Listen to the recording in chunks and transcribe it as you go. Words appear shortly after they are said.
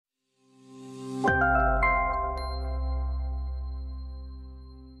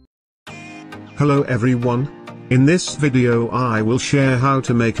Hello everyone. In this video I will share how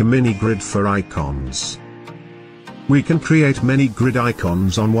to make a mini grid for icons. We can create many grid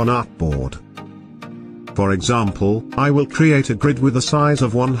icons on one artboard. For example, I will create a grid with a size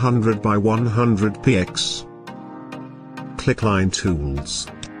of 100 by 100 px. Click Line Tools.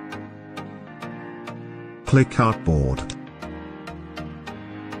 Click Artboard.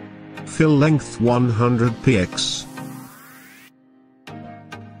 Fill length 100 px.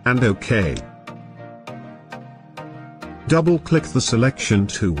 And OK. Double-click the selection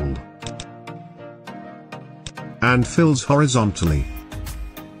tool. And fills horizontally.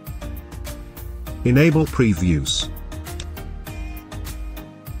 Enable previews.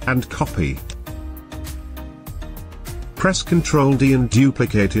 And copy. Press Ctrl D and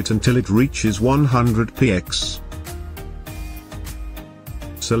duplicate it until it reaches 100 px.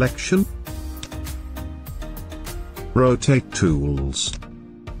 Selection. Rotate tools.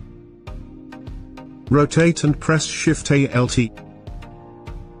 Rotate and press Shift-Alt.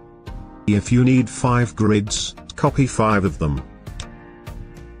 If you need 5 grids, copy 5 of them.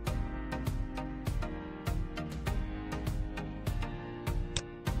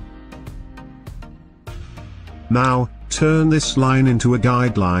 Now, turn this line into a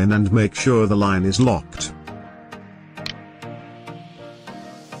guideline and make sure the line is locked.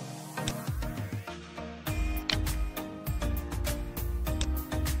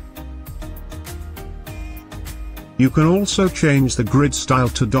 You can also change the grid style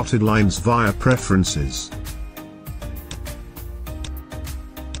to dotted lines via Preferences.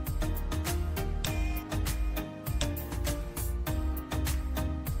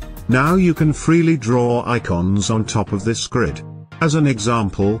 Now you can freely draw icons on top of this grid. As an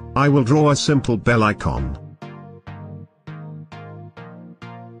example, I will draw a simple bell icon.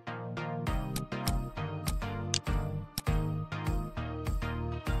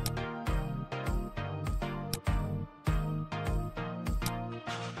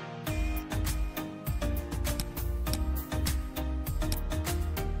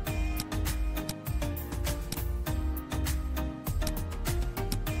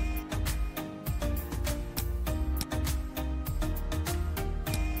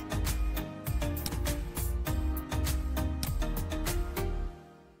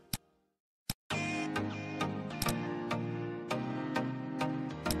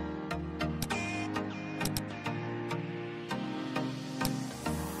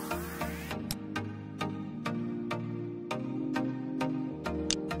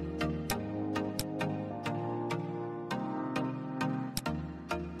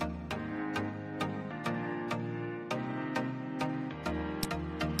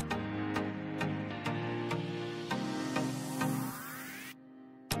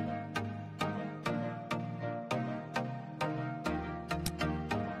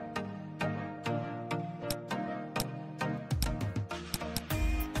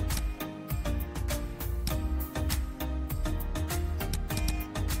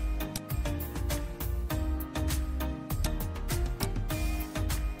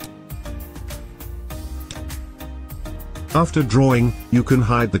 After drawing, you can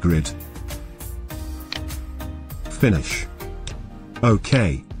hide the grid. Finish.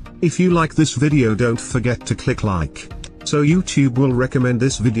 OK. If you like this video, don't forget to click like, so YouTube will recommend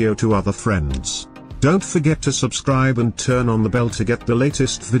this video to other friends. Don't forget to subscribe and turn on the bell to get the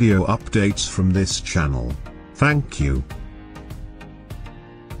latest video updates from this channel. Thank you.